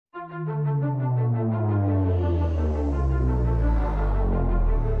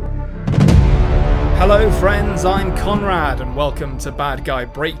Hello friends, I'm Conrad and welcome to Bad Guy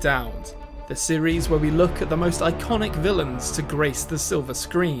Breakdowns, the series where we look at the most iconic villains to grace the silver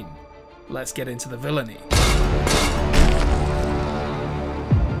screen. Let's get into the villainy.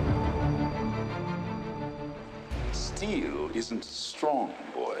 Steel isn't strong,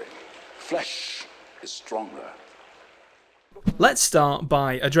 boy. Flesh is stronger. Let's start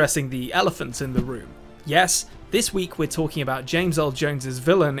by addressing the elephant in the room. Yes, this week we're talking about James Earl Jones's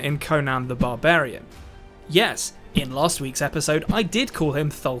villain in Conan the Barbarian. Yes, in last week's episode I did call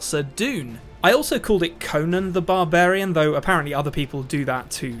him Thulsa Doom. I also called it Conan the Barbarian, though apparently other people do that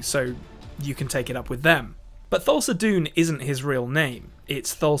too, so you can take it up with them. But Thulsa Doom isn't his real name,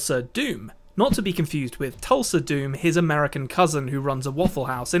 it's Thulsa Doom, not to be confused with Tulsa Doom, his American cousin who runs a Waffle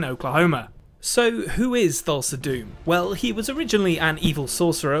House in Oklahoma. So who is Thulsa Doom? Well, he was originally an evil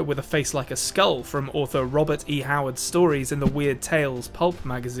sorcerer with a face like a skull from author Robert E. Howard's stories in the Weird Tales pulp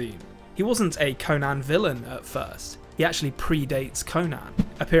magazine. He wasn't a Conan villain at first. He actually predates Conan,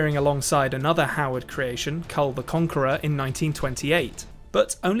 appearing alongside another Howard creation, Kull the Conqueror, in 1928.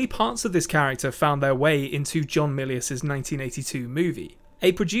 But only parts of this character found their way into John Milius's 1982 movie.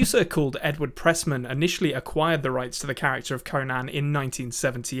 A producer called Edward Pressman initially acquired the rights to the character of Conan in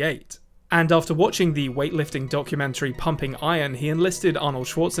 1978. And after watching the weightlifting documentary Pumping Iron, he enlisted Arnold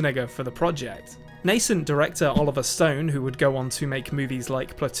Schwarzenegger for the project. Nascent director Oliver Stone, who would go on to make movies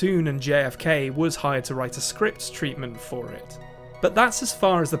like Platoon and JFK, was hired to write a script treatment for it. But that's as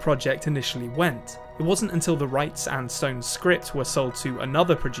far as the project initially went. It wasn't until the rights and Stone's script were sold to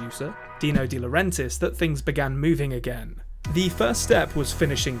another producer, Dino De Laurentiis, that things began moving again. The first step was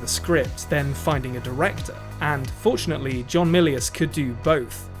finishing the script, then finding a director, and fortunately John Milius could do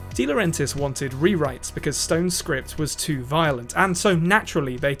both. De Laurentiis wanted rewrites because Stone's script was too violent, and so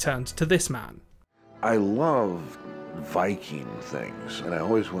naturally they turned to this man. I love Viking things, and I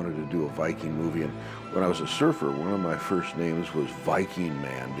always wanted to do a Viking movie, and when I was a surfer, one of my first names was Viking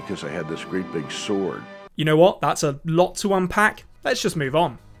Man because I had this great big sword. You know what? That's a lot to unpack. Let's just move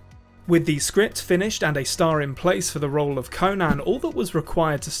on. With the script finished and a star in place for the role of Conan, all that was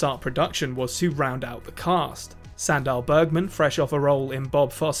required to start production was to round out the cast. Sandahl Bergman, fresh off a role in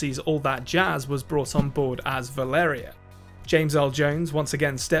Bob Fosse's All That Jazz, was brought on board as Valeria. James Earl Jones once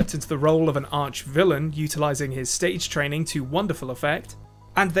again stepped into the role of an arch-villain, utilising his stage training to wonderful effect.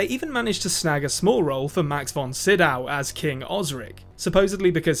 And they even managed to snag a small role for Max von Sydow as King Osric,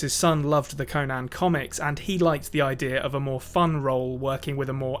 supposedly because his son loved the Conan comics and he liked the idea of a more fun role working with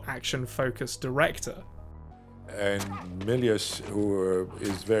a more action-focused director. And Milius, who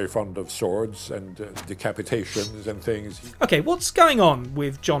is very fond of swords and decapitations and things. Okay, what's going on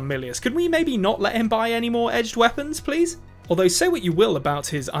with John Milius? Could we maybe not let him buy any more edged weapons, please? Although say what you will about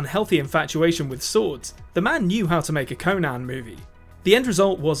his unhealthy infatuation with swords, the man knew how to make a Conan movie. The end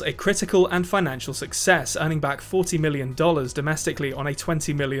result was a critical and financial success, earning back $40 million domestically on a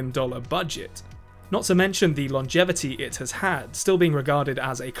 $20 million budget. Not to mention the longevity it has had, still being regarded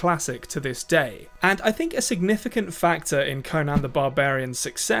as a classic to this day. And I think a significant factor in Conan the Barbarian's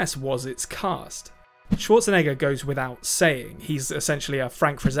success was its cast. Schwarzenegger goes without saying, he's essentially a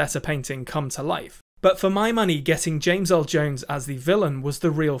Frank Frazetta painting come to life. But for my money, getting James Earl Jones as the villain was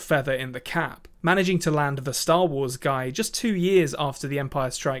the real feather in the cap. Managing to land the Star Wars guy just 2 years after The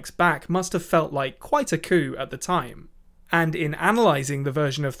Empire Strikes Back must have felt like quite a coup at the time. And in analysing the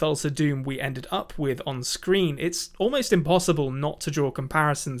version of Thulsa Doom we ended up with on screen, it's almost impossible not to draw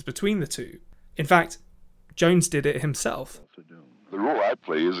comparisons between the two. In fact, Jones did it himself. The role I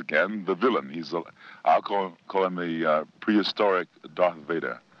play is, again, the villain. I'll call him a prehistoric Darth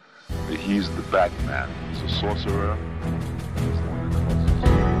Vader. He's the bad man. He's a sorcerer.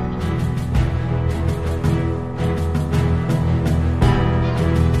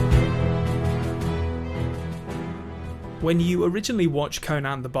 When you originally watch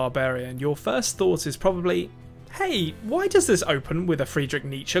Conan the Barbarian, your first thought is probably, hey, why does this open with a Friedrich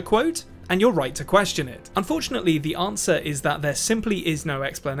Nietzsche quote? And you're right to question it. Unfortunately, the answer is that there simply is no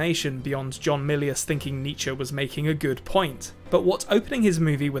explanation beyond John Milius thinking Nietzsche was making a good point. But what opening his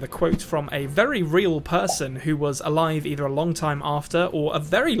movie with a quote from a very real person who was alive either a long time after or a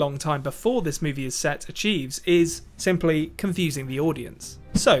very long time before this movie is set achieves is simply confusing the audience.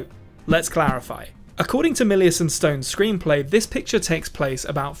 So, let's clarify. According to Milius and Stone's screenplay, this picture takes place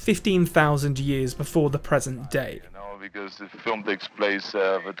about 15,000 years before the present day. Because the film takes place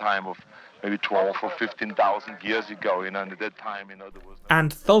at a time of maybe 12 or 15,000 years ago, and at that time, there was no...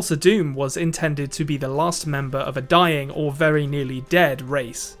 And Thulsa Doom was intended to be the last member of a dying or very nearly dead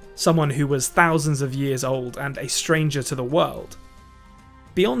race, someone who was thousands of years old and a stranger to the world.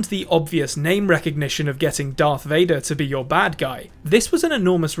 Beyond the obvious name recognition of getting Darth Vader to be your bad guy, this was an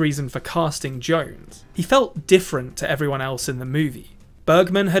enormous reason for casting Jones. He felt different to everyone else in the movie.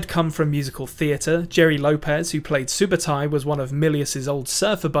 Bergman had come from musical theatre, Jerry Lopez, who played Subutai, was one of Milius's old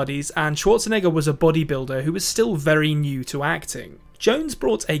surfer buddies, and Schwarzenegger was a bodybuilder who was still very new to acting. Jones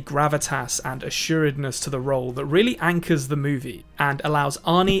brought a gravitas and assuredness to the role that really anchors the movie, and allows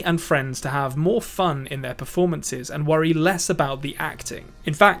Arnie and friends to have more fun in their performances and worry less about the acting.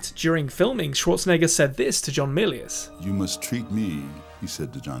 In fact, during filming, Schwarzenegger said this to John Milius. "You must treat me," he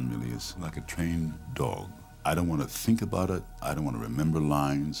said to John Milius, "like a trained dog. I don't want to think about it, I don't want to remember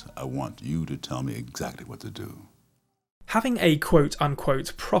lines, I want you to tell me exactly what to do." Having a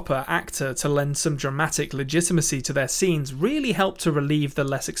quote-unquote proper actor to lend some dramatic legitimacy to their scenes really helped to relieve the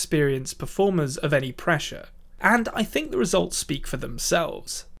less experienced performers of any pressure, and I think the results speak for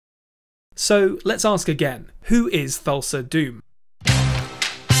themselves. So let's ask again, who is Thulsa Doom?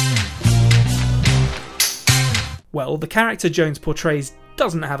 Well, the character Jones portrays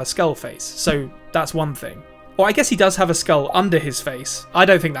doesn't have a skull face, so that's one thing. Or I guess he does have a skull under his face. I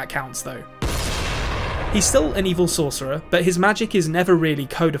don't think that counts though. He's still an evil sorcerer, but his magic is never really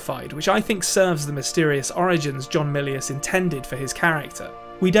codified, which I think serves the mysterious origins John Milius intended for his character.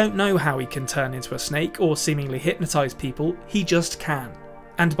 We don't know how he can turn into a snake or seemingly hypnotise people, he just can.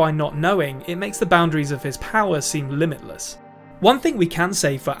 And by not knowing, it makes the boundaries of his power seem limitless. One thing we can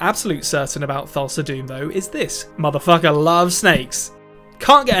say for absolute certain about Thulsa Doom though is this: motherfucker loves snakes.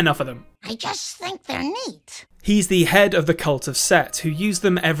 Can't get enough of them. I just think they're neat. He's the head of the cult of Set, who use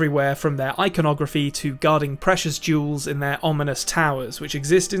them everywhere from their iconography to guarding precious jewels in their ominous towers, which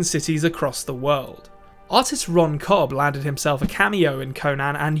exist in cities across the world. Artist Ron Cobb landed himself a cameo in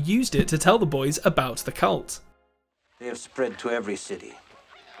Conan and used it to tell the boys about the cult. They have spread to every city.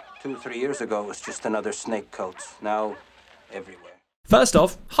 2-3 years ago, it was just another snake cult. Now, everywhere. First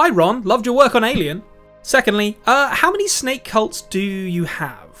off, hi Ron, loved your work on Alien. Secondly, how many snake cults do you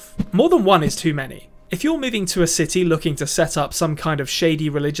have? More than one is too many. If you're moving to a city looking to set up some kind of shady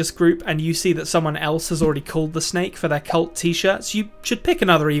religious group and you see that someone else has already called the snake for their cult t-shirts, you should pick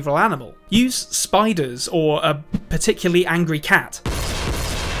another evil animal. Use spiders or a particularly angry cat.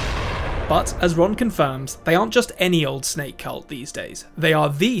 But, as Ron confirms, they aren't just any old snake cult these days. They are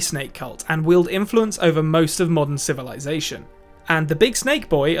the snake cult and wield influence over most of modern civilization. And the big snake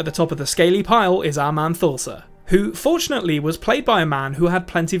boy at the top of the scaly pile is our man Thulsa, who fortunately was played by a man who had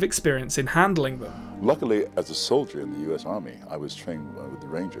plenty of experience in handling them. Luckily, as a soldier in the U.S. Army, I was trained with the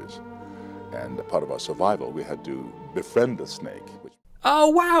Rangers. And part of our survival, we had to befriend a snake. Oh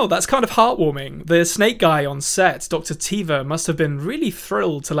wow, that's kind of heartwarming. The snake guy on set, Dr. Tiva, must have been really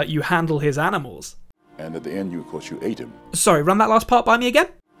thrilled to let you handle his animals. And at the end, of course, you ate him. Sorry, run that last part by me again?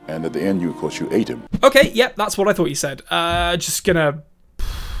 And at the end, of course, you ate him. Okay, yep, that's what I thought you said. Just gonna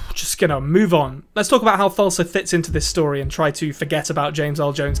move on. Let's talk about how Thulsa fits into this story and try to forget about James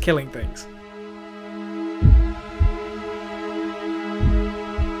Earl Jones killing things.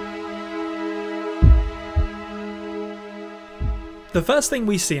 The first thing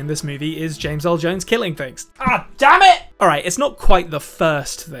we see in this movie is James Earl Jones killing things. Ah, damn it! Alright, it's not quite the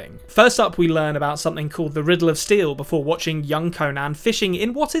first thing. First up, we learn about something called the Riddle of Steel before watching young Conan fishing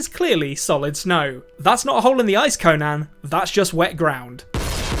in what is clearly solid snow. That's not a hole in the ice, Conan. That's just wet ground.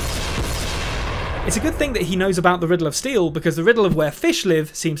 It's a good thing that he knows about the Riddle of Steel because the riddle of where fish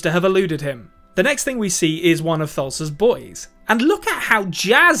live seems to have eluded him. The next thing we see is one of Thulsa's boys. And look at how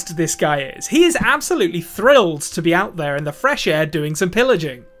jazzed this guy is. He is absolutely thrilled to be out there in the fresh air doing some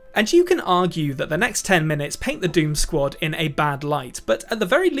pillaging. And you can argue that the next 10 minutes paint the Doom Squad in a bad light, but at the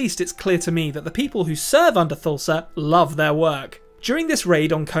very least it's clear to me that the people who serve under Thulsa love their work. During this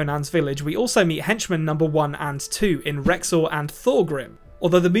raid on Conan's village, we also meet henchmen number 1 and 2 in Rexor and Thorgrim.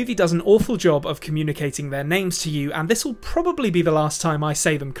 Although the movie does an awful job of communicating their names to you, and this will probably be the last time I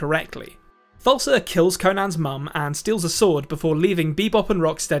say them correctly. Thulsa kills Conan's mum and steals a sword before leaving Bebop and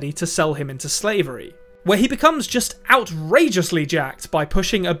Rocksteady to sell him into slavery, where he becomes just outrageously jacked by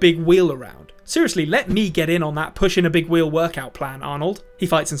pushing a big wheel around. Seriously, let me get in on that pushing a big wheel workout plan, Arnold. He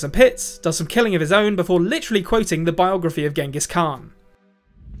fights in some pits, does some killing of his own before literally quoting the biography of Genghis Khan.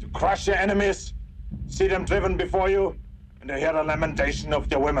 To crush your enemies, see them driven before you, and to hear the lamentation of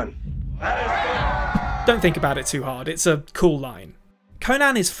their women. Don't think about it too hard, it's a cool line.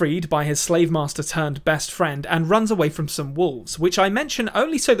 Conan is freed by his slave master turned best friend and runs away from some wolves, which I mention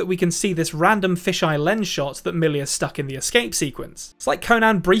only so that we can see this random fisheye lens shot that Milius stuck in the escape sequence. It's like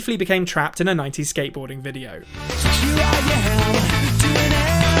Conan briefly became trapped in a 90s skateboarding video.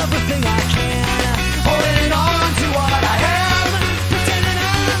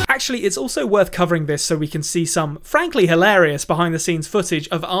 Actually, it's also worth covering this so we can see some, frankly hilarious behind the scenes footage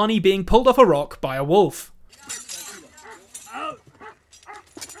of Arnie being pulled off a rock by a wolf.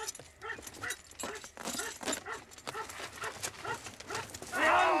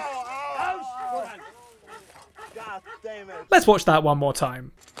 Let's watch that one more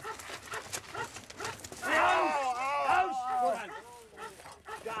time.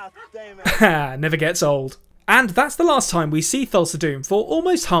 Never gets old. And that's the last time we see Thulsa Doom for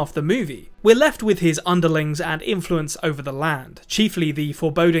almost half the movie. We're left with his underlings and influence over the land, chiefly the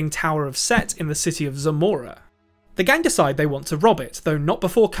foreboding Tower of Set in the city of Zamora. The gang decide they want to rob it, though not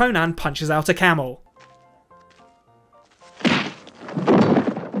before Conan punches out a camel.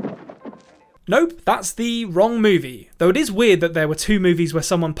 Nope, that's the wrong movie, though it is weird that there were 2 movies where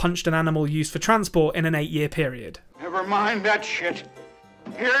someone punched an animal used for transport in an 8-year period. Never mind that shit.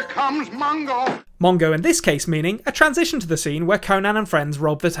 Here comes Mongo. Mongo in this case meaning a transition to the scene where Conan and friends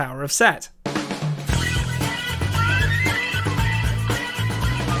rob the Tower of Set.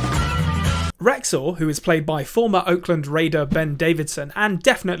 Rexor, who is played by former Oakland Raider Ben Davidson and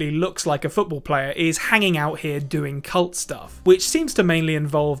definitely looks like a football player, is hanging out here doing cult stuff, which seems to mainly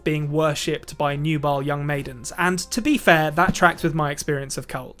involve being worshipped by nubile young maidens, and to be fair, that tracks with my experience of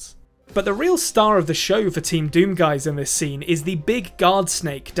cults. But the real star of the show for Team Doom guys in this scene is the big guard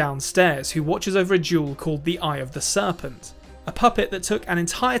snake downstairs who watches over a jewel called the Eye of the Serpent, a puppet that took an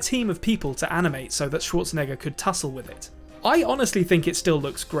entire team of people to animate so that Schwarzenegger could tussle with it. I honestly think it still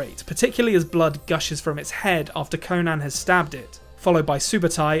looks great, particularly as blood gushes from its head after Conan has stabbed it, followed by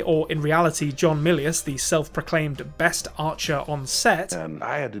Subutai, or in reality John Milius, the self-proclaimed best archer on set, and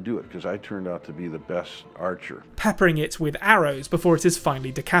I had to do it because I turned out to be the best archer, peppering it with arrows before it is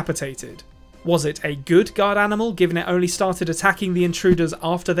finally decapitated. Was it a good guard animal, given it only started attacking the intruders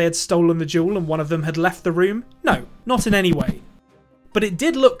after they had stolen the jewel and one of them had left the room? No, not in any way. But it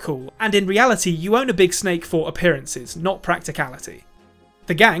did look cool, and in reality you own a big snake for appearances, not practicality.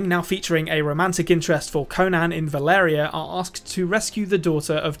 The gang, now featuring a romantic interest for Conan in Valeria, are asked to rescue the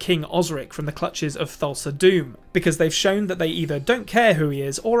daughter of King Osric from the clutches of Thulsa Doom, because they've shown that they either don't care who he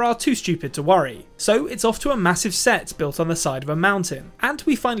is or are too stupid to worry. So it's off to a massive set built on the side of a mountain, and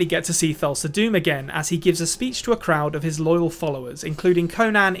we finally get to see Thulsa Doom again as he gives a speech to a crowd of his loyal followers, including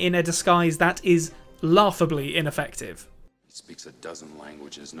Conan in a disguise that is laughably ineffective. He speaks a dozen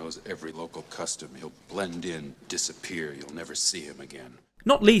languages, knows every local custom. He'll blend in, disappear. You'll never see him again.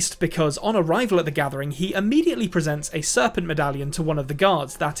 Not least because on arrival at the gathering he immediately presents a serpent medallion to one of the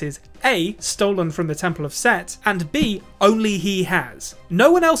guards that is A, stolen from the Temple of Set, and B, only he has.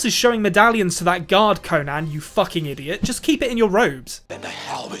 No one else is showing medallions to that guard, Conan, you fucking idiot. Just keep it in your robes. Then to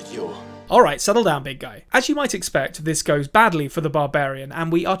hell with you. Alright, settle down, big guy. As you might expect, this goes badly for the Barbarian,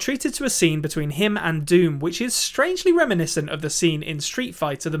 and we are treated to a scene between him and Doom, which is strangely reminiscent of the scene in Street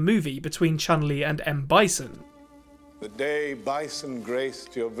Fighter the movie between Chun-Li and M. Bison. The day Bison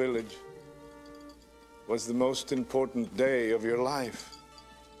graced your village was the most important day of your life.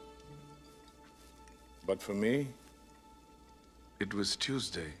 But for me, it was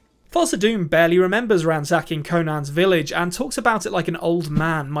Tuesday. Thulsa Doom barely remembers ransacking Conan's village and talks about it like an old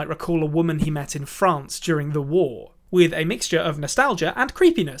man might recall a woman he met in France during the war, with a mixture of nostalgia and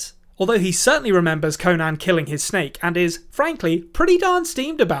creepiness. Although he certainly remembers Conan killing his snake and is, frankly, pretty darn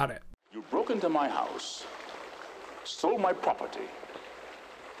steamed about it. You broke into my house, stole my property,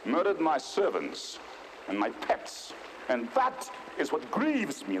 murdered my servants and my pets, and that is what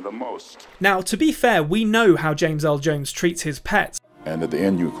grieves me the most. Now, to be fair, we know how James Earl Jones treats his pets. And at the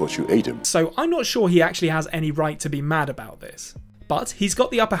end, of course, you ate him. So I'm not sure he actually has any right to be mad about this. But he's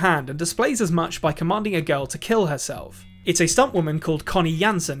got the upper hand and displays as much by commanding a girl to kill herself. It's a stunt woman called Connie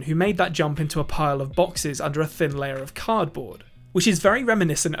Jansen who made that jump into a pile of boxes under a thin layer of cardboard, which is very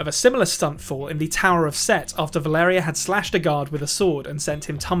reminiscent of a similar stunt fall in the Tower of Set after Valeria had slashed a guard with a sword and sent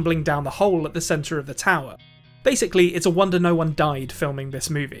him tumbling down the hole at the centre of the tower. Basically, it's a wonder no one died filming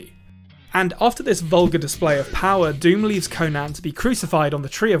this movie. And after this vulgar display of power, Doom leaves Conan to be crucified on the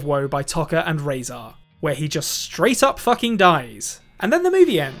Tree of Woe by Tokka and Razor, where he just straight up fucking dies. And then the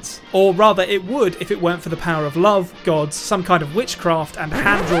movie ends. Or rather, it would if it weren't for the power of love, gods, some kind of witchcraft, and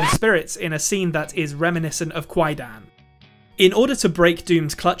hand-drawn spirits in a scene that is reminiscent of Kwaidan. In order to break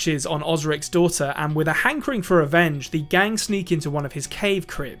Doom's clutches on Osric's daughter, and with a hankering for revenge, the gang sneak into one of his cave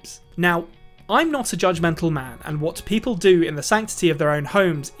cribs. Now, I'm not a judgmental man, and what people do in the sanctity of their own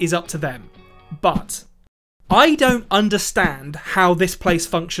homes is up to them. But I don't understand how this place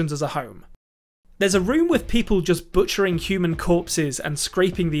functions as a home. There's a room with people just butchering human corpses and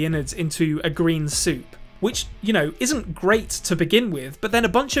scraping the innards into a green soup, which, you know, isn't great to begin with, but then a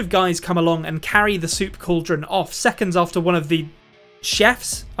bunch of guys come along and carry the soup cauldron off seconds after one of the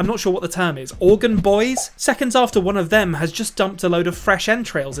chefs, I'm not sure what the term is, organ boys, seconds after one of them has just dumped a load of fresh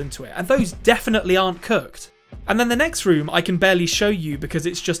entrails into it, and those definitely aren't cooked. And then the next room I can barely show you because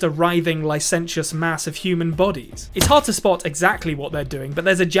it's just a writhing, licentious mass of human bodies. It's hard to spot exactly what they're doing, but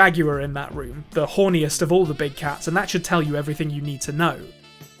there's a jaguar in that room, the horniest of all the big cats, and that should tell you everything you need to know.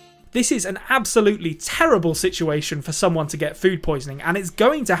 This is an absolutely terrible situation for someone to get food poisoning, and it's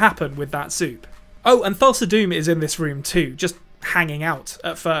going to happen with that soup. Oh, and Thulsa Doom is in this room too, just hanging out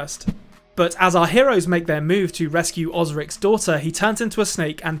at first. But as our heroes make their move to rescue Osric's daughter, he turns into a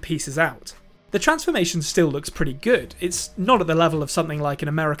snake and pieces out. The transformation still looks pretty good. It's not at the level of something like an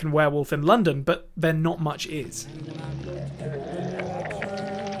American Werewolf in London, but then not much is.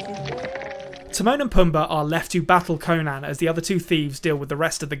 Timon and Pumbaa are left to battle Conan as the other two thieves deal with the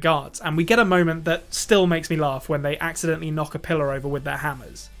rest of the guards, and we get a moment that still makes me laugh when they accidentally knock a pillar over with their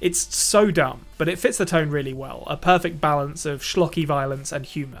hammers. It's so dumb, but it fits the tone really well, a perfect balance of schlocky violence and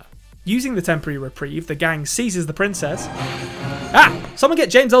humour. Using the temporary reprieve, the gang seizes the princess. Someone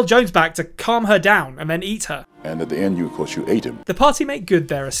get James Earl Jones back to calm her down and then eat her. And at the end, of course, you ate him. The party make good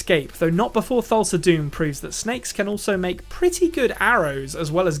their escape, though not before Thulsa Doom proves that snakes can also make pretty good arrows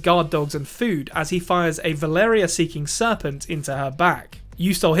as well as guard dogs and food, as he fires a Valeria-seeking serpent into her back.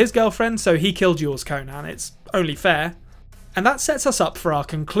 You stole his girlfriend, so he killed yours, Conan. It's only fair. And that sets us up for our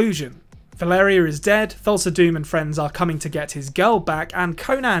conclusion. Valeria is dead, Thulsa Doom and friends are coming to get his girl back, and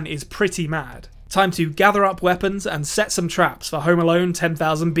Conan is pretty mad. Time to gather up weapons and set some traps for Home Alone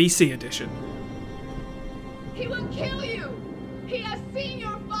 10,000 BC edition. He will kill you! He has seen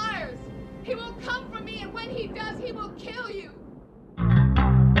your fires! He will come for me, and when he does, he will kill you!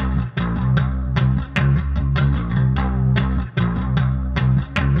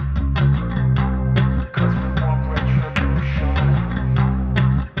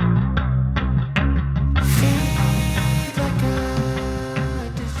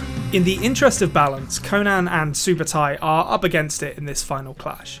 In the interest of balance, Conan and Subutai are up against it in this final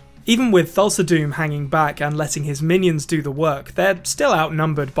clash. Even with Thulsa Doom hanging back and letting his minions do the work, they're still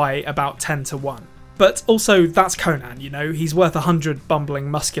outnumbered by about 10 to 1. But also, that's Conan, you know, he's worth 100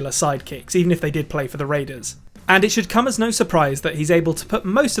 bumbling muscular sidekicks, even if they did play for the Raiders. And it should come as no surprise that he's able to put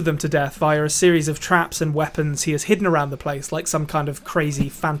most of them to death via a series of traps and weapons he has hidden around the place like some kind of crazy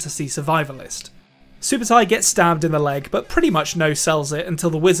fantasy survivalist. Subutai gets stabbed in the leg, but pretty much no-sells it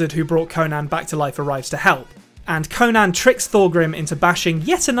until the wizard who brought Conan back to life arrives to help. And Conan tricks Thorgrim into bashing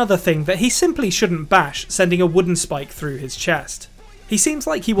yet another thing that he simply shouldn't bash, sending a wooden spike through his chest. He seems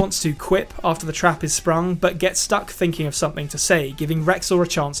like he wants to quip after the trap is sprung, but gets stuck thinking of something to say, giving Rexor a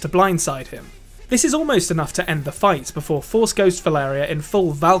chance to blindside him. This is almost enough to end the fight before Force Ghost Valeria in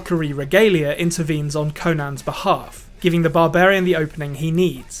full Valkyrie regalia intervenes on Conan's behalf, giving the barbarian the opening he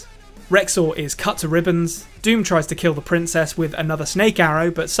needs. Rexor is cut to ribbons, Doom tries to kill the princess with another snake arrow,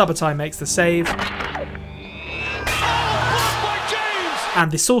 but Subutai makes the save,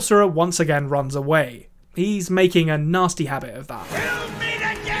 and the sorcerer once again runs away. He's making a nasty habit of that.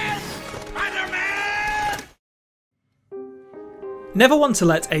 Never one to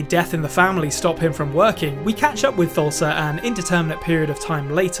let a death in the family stop him from working, we catch up with Thulsa an indeterminate period of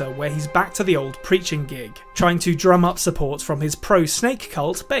time later where he's back to the old preaching gig, trying to drum up support from his pro-snake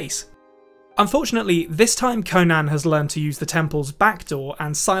cult base. Unfortunately, this time Conan has learned to use the temple's back door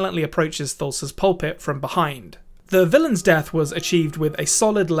and silently approaches Thulsa's pulpit from behind. The villain's death was achieved with a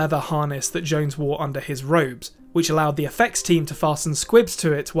solid leather harness that Jones wore under his robes, which allowed the effects team to fasten squibs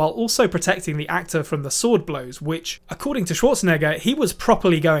to it while also protecting the actor from the sword blows, which, according to Schwarzenegger, he was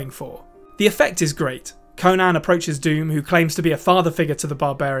properly going for. The effect is great. Conan approaches Doom, who claims to be a father figure to the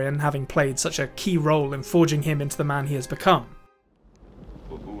barbarian, having played such a key role in forging him into the man he has become.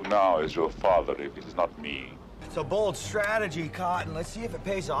 Who now is your father if it is not me? It's a bold strategy, Cotton. Let's see if it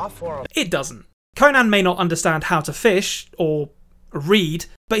pays off for him. It doesn't. Conan may not understand how to fish, or read,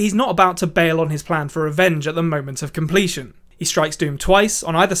 but he's not about to bail on his plan for revenge at the moment of completion. He strikes Doom twice,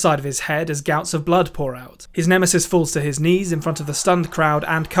 on either side of his head, as gouts of blood pour out. His nemesis falls to his knees in front of the stunned crowd,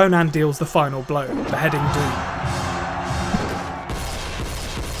 and Conan deals the final blow, beheading Doom.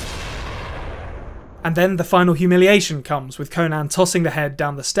 And then the final humiliation comes, with Conan tossing the head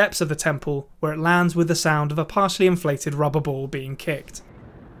down the steps of the temple, where it lands with the sound of a partially inflated rubber ball being kicked.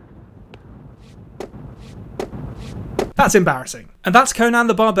 That's embarrassing. And that's Conan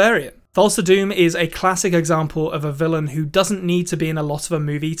the Barbarian. Thulsa Doom is a classic example of a villain who doesn't need to be in a lot of a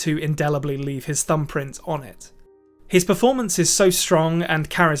movie to indelibly leave his thumbprint on it. His performance is so strong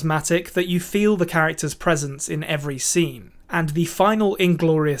and charismatic that you feel the character's presence in every scene. And the final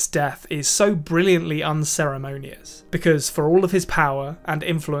inglorious death is so brilliantly unceremonious, because for all of his power and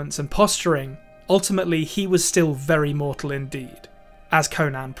influence and posturing, ultimately he was still very mortal indeed. as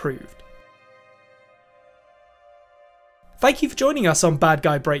Conan proved. Thank you for joining us on Bad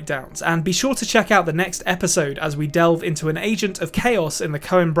Guy Breakdowns, and be sure to check out the next episode as we delve into an agent of chaos in the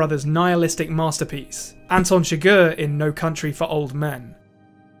Coen brothers' nihilistic masterpiece, Anton Chigurh in No Country for Old Men.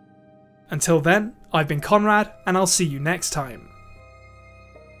 Until then, I've been Conrad, and I'll see you next time.